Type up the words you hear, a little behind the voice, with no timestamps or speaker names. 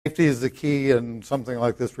Safety is the key, and something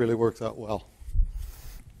like this really works out well.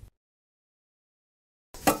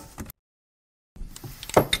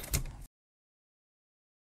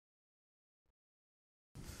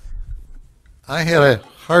 I had a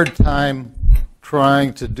hard time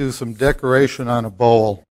trying to do some decoration on a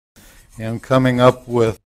bowl and coming up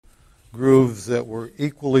with grooves that were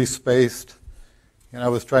equally spaced, and I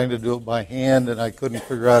was trying to do it by hand, and I couldn't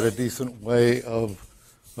figure out a decent way of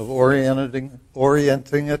orienting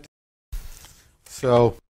it.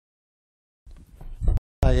 So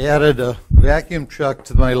I added a vacuum chuck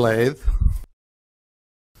to my lathe.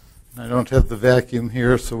 I don't have the vacuum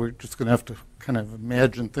here, so we're just going to have to kind of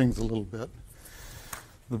imagine things a little bit.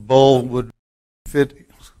 The bowl would fit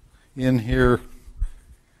in here,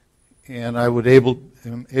 and I would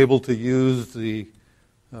am able to use the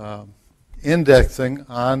indexing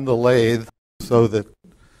on the lathe so that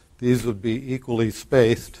these would be equally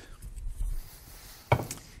spaced.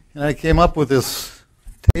 And I came up with this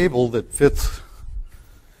table that fits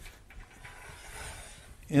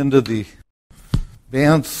into the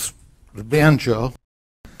banjo.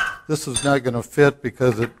 This is not going to fit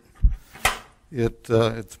because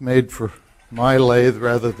it's made for my lathe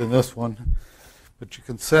rather than this one. But you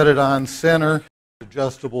can set it on center,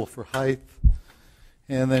 adjustable for height,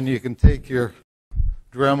 and then you can take your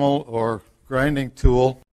Dremel or grinding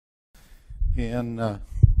tool and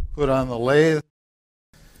put on the lathe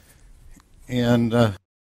and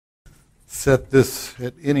set this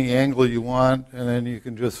at any angle you want, and then you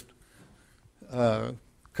can just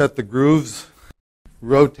cut the grooves,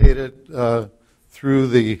 rotate it through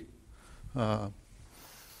the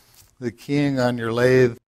keying on your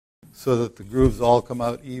lathe so that the grooves all come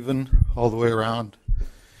out even all the way around.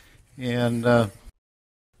 And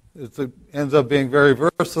it ends up being very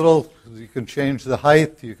versatile. You can change the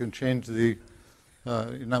height, you can change the,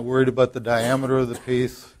 you're not worried about the diameter of the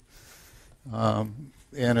piece.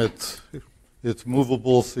 And it's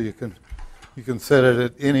movable, so you can set it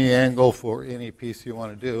at any angle for any piece you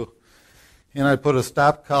want to do. And I put a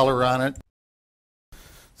stop collar on it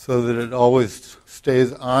so that it always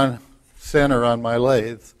stays on center on my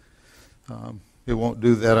lathe. It won't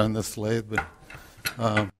do that on this lathe,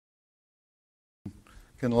 but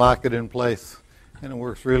can lock it in place, and it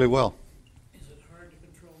works really well. Is it hard to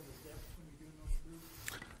control the depth when you're doing those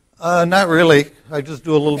grooves? Not really. I just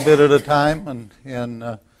do a little bit at a time,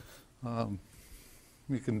 and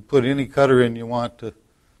you can put any cutter in you want to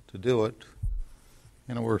do it,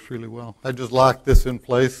 and it works really well. I just locked this in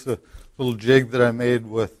place, a little jig that I made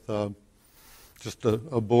with just a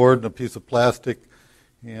board and a piece of plastic,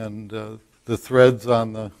 and the threads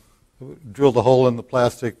on the, drilled a hole in the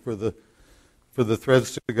plastic for the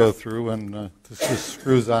threads to go through, and this just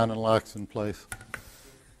screws on and locks in place.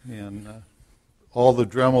 And all the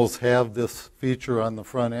Dremels have this feature on the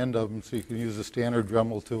front end of them, so you can use a standard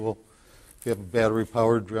Dremel tool. If you have a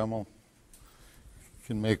battery-powered Dremel, you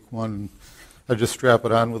can make one. I just strap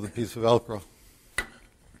it on with a piece of Velcro.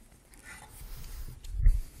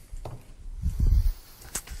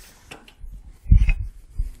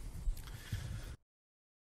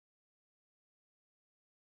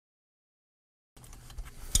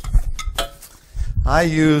 I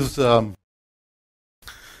use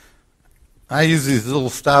these little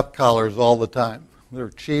stop collars all the time. They're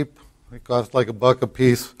cheap. They cost like $1 a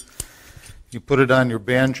piece. You put it on your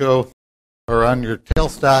banjo or on your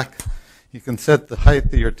tailstock. You can set the height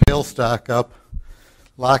of your tailstock up,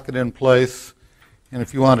 lock it in place, and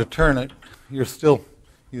if you want to turn it, you still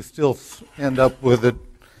end up with it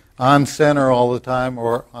on center all the time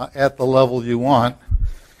or at the level you want.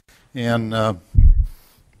 And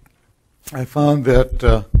I found that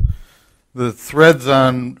the threads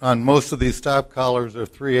on most of these stop collars are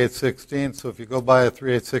 3/8/16. So if you go buy a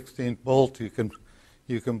 3/8/16 bolt, you can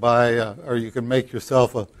buy or you can make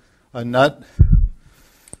yourself a nut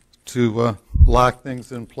to lock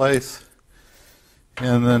things in place,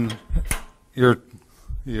 and then you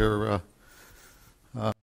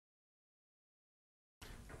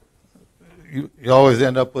always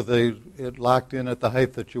end up with it locked in at the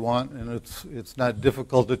height that you want, and it's not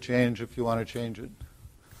difficult to change if you want to change it.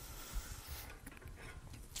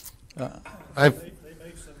 They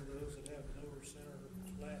make some of those that have an over center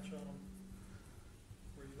latch on them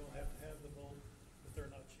where you don't have to have the bolt, but they're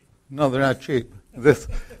not cheap. No, they're not cheap.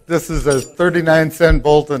 This is a 39-cent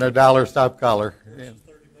bolt and a $1 stop collar. And, $30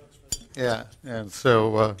 for that. Yeah, and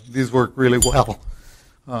so these work really well.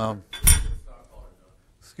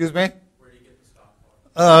 Excuse me?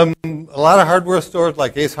 A lot of hardware stores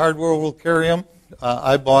like Ace Hardware will carry them.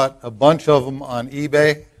 I bought a bunch of them on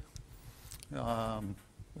eBay.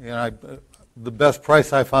 The best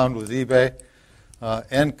price I found was eBay.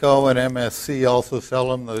 Enco and MSC also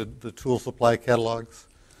sell them, the tool supply catalogs.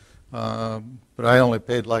 But I only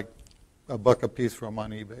paid like $1 a piece for them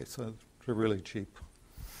on eBay, so they're really cheap.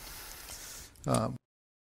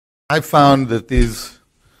 I found that these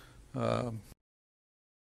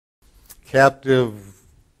captive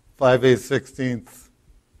 5/8/16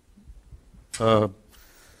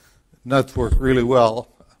 nuts work really well.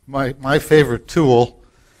 My favorite tool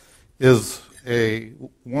is a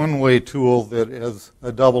one-way tool that is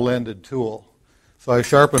a double-ended tool. So I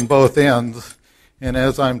sharpen both ends, and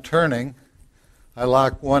as I'm turning, I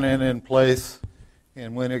lock one end in place,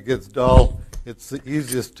 and when it gets dull, it's the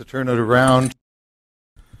easiest to turn it around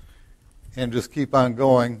and just keep on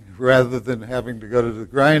going rather than having to go to the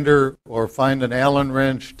grinder or find an Allen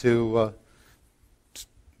wrench to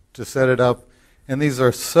set it up. And these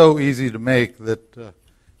are so easy to make that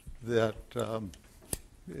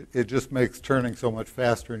it just makes turning so much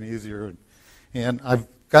faster and easier. And I've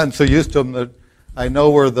gotten so used to them that I know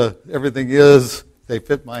where everything is. They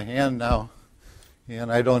fit my hand now, and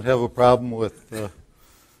I don't have a problem with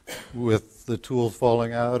the tools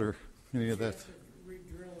falling out or any of that.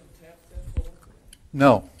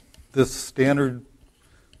 No, this standard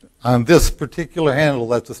on this particular handle,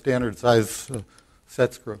 that's a standard size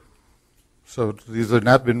set screw. So these have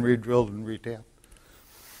not been re-drilled and re-tapped.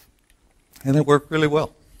 And it worked really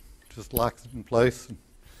well. Just locks it in place,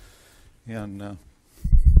 and you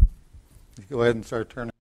go ahead and start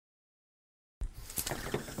turning.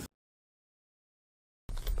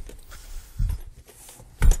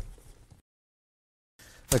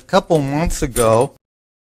 A couple months ago,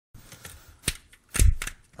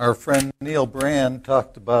 our friend Neil Brand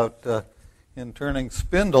talked about in turning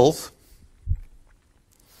spindles.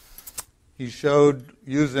 He showed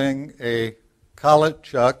using a collet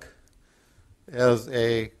chuck as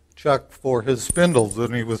a chuck for his spindles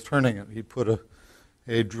when he was turning it. He put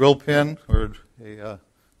a drill pin or a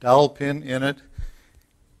dowel pin in it,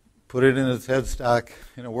 put it in his headstock,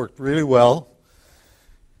 and it worked really well.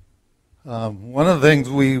 One of the things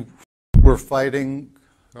we were fighting,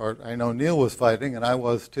 or I know Neil was fighting, and I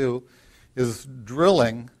was too, is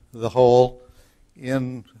drilling the hole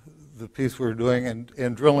in the piece we were doing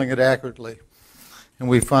and drilling it accurately. And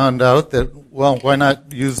we found out that, well, why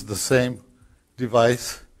not use the same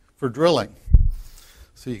device for drilling?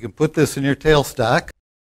 So you can put this in your tailstock.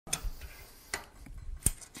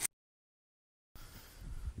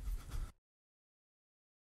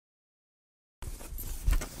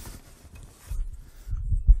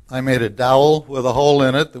 I made a dowel with a hole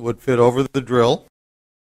in it that would fit over the drill.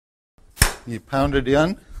 You pound it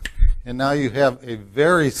in, and now you have a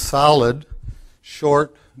very solid,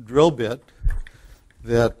 short drill bit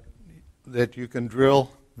that you can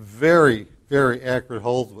drill very, very accurate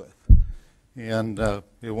holes with. And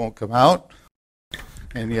it won't come out,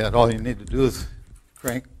 and yet all you need to do is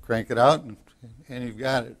crank it out, and you've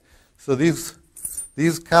got it. So these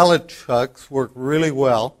collet chucks work really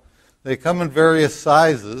well. They come in various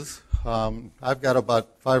sizes. I've got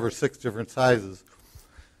about 5 or 6 different sizes.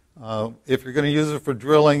 If you're going to use it for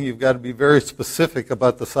drilling, you've got to be very specific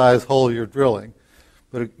about the size hole you're drilling.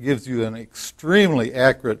 But it gives you an extremely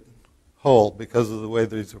accurate hole because of the way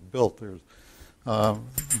these are built. There's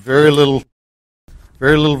very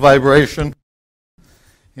little vibration,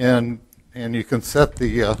 and you can set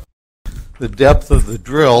the depth of the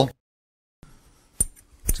drill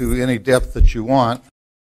to any depth that you want.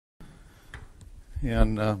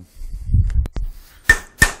 And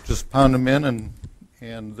just pound them in,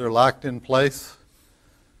 and they're locked in place,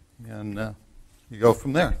 and you go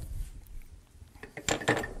from there. I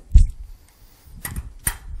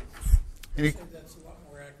think that's a lot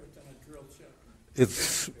more accurate than a drill chuck.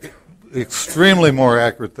 It's extremely more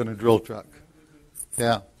accurate than a drill chuck.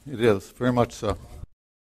 Yeah, it is, very much so.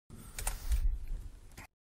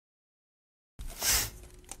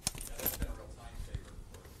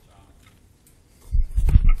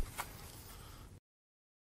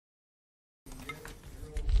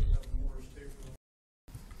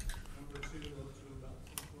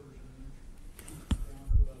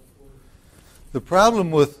 The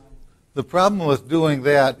problem with doing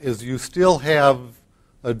that is you still have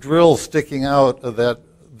a drill sticking out of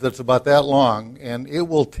that's about that long, and it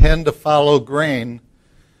will tend to follow grain,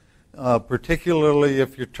 particularly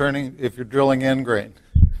if you're drilling end grain.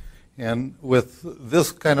 And with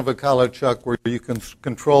this kind of a collet chuck where you can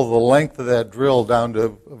control the length of that drill down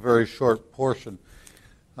to a very short portion,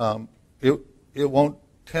 it won't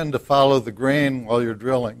tend to follow the grain while you're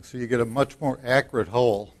drilling, so you get a much more accurate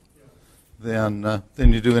hole than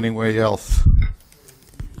you do anywhere else.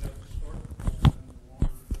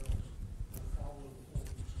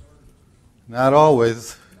 Not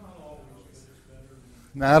always.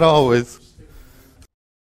 Not always.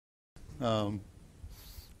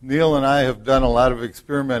 Neil and I have done a lot of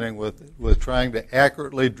experimenting with trying to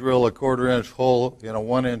accurately drill a 1/4-inch hole in a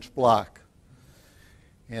 1-inch block.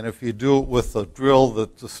 And if you do it with a drill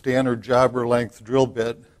that's a standard jobber length drill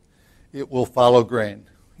bit, it will follow grain.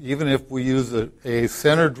 Even if we use a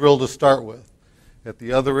center drill to start with, at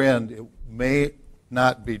the other end, it may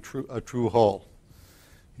not be a true hole.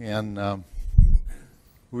 And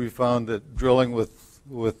we found that drilling with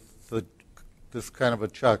this kind of a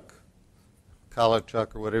chuck, collet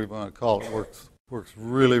chuck or whatever you want to call it, works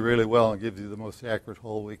really, really well and gives you the most accurate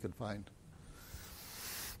hole we could find.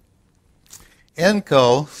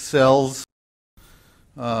 Enco sells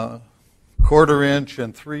 1/4-inch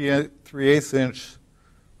and 3/8 inch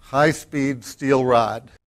high-speed steel rod,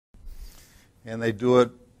 and they do it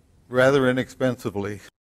rather inexpensively.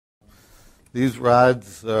 These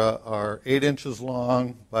rods are 8 inches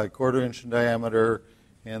long by 1/4 inch in diameter,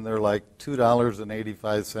 and they're like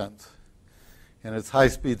 $2.85. And it's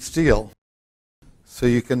high-speed steel. So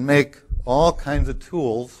you can make all kinds of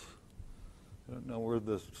tools. I don't know where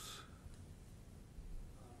this...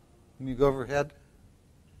 Can you go overhead?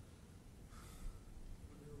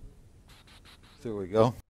 There we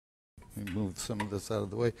go. Let me move some of this out of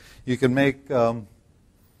the way. You can make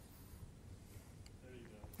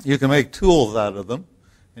tools out of them,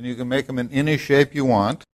 and you can make them in any shape you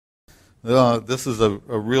want. This is a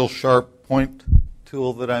real sharp point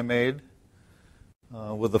tool that I made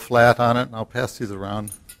with a flat on it, and I'll pass these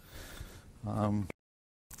around.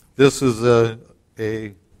 This is a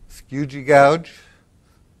skeugee gouge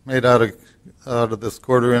made out of this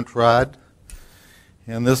 1/4 inch rod,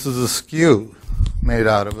 and this is a skew made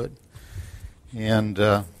out of it. And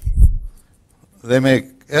they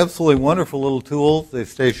make absolutely wonderful little tools. They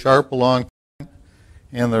stay sharp a long time,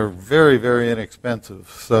 and they're very, very inexpensive.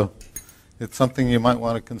 So it's something you might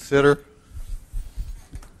want to consider.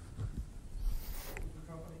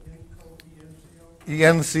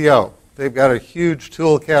 ENCO. They've got a huge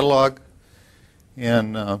tool catalog,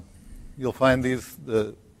 and you'll find these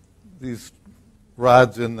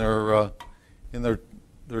rods in their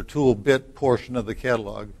tool bit portion of the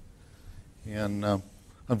catalog. And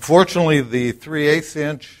unfortunately, the 3/8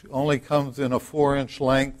 inch only comes in a 4-inch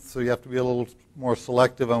length, so you have to be a little more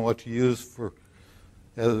selective on what you use for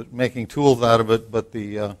making tools out of it. But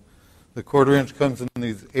the 1/4 inch comes in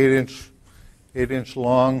these 8-inch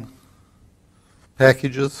long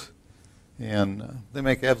packages, and they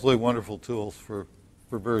make absolutely wonderful tools for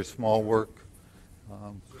very small work,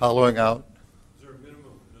 hollowing out. Is there a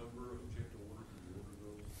minimum number that you have to order to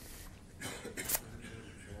order those?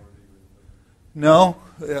 No.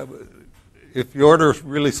 If you order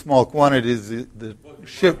really small quantities, the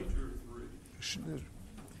ship...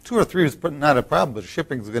 2 or 3 is not a problem, but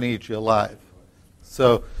shipping is going to eat you alive.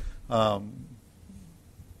 So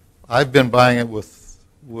I've been buying it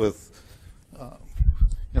with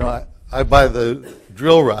I buy the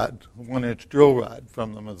drill rod, 1-inch drill rod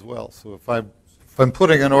from them as well. So if I'm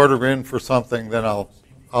putting an order in for something, then I'll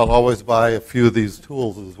always buy a few of these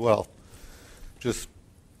tools as well, just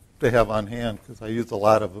to have on hand, because I use a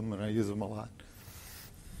lot of them and I use them a lot.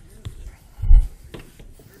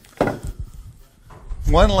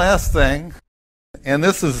 One last thing, and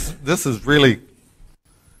this is really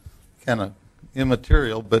kind of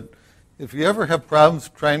immaterial, but if you ever have problems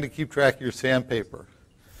trying to keep track of your sandpaper,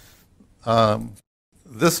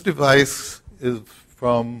 this device is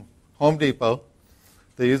from Home Depot.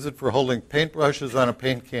 They use it for holding paintbrushes on a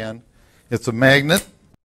paint can. It's a magnet,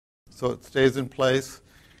 so it stays in place,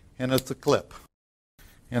 and it's a clip.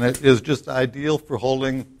 And it is just ideal for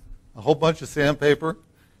holding a whole bunch of sandpaper,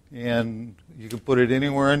 and you can put it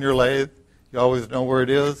anywhere in your lathe. You always know where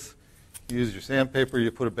it is. You use your sandpaper,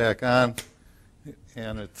 you put it back on,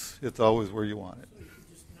 and it's always where you want it.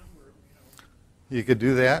 You could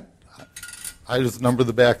do that. I just number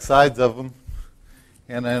the back sides of them,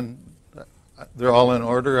 and then they're all in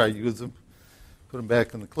order. I use them, put them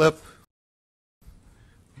back in the clip.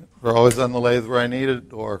 They're always on the lathe where I need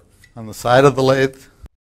it, or on the side of the lathe.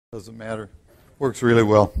 Doesn't matter. Works really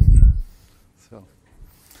well. So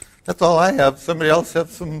that's all I have. Somebody else have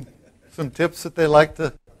some tips that they like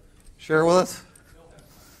to share with us?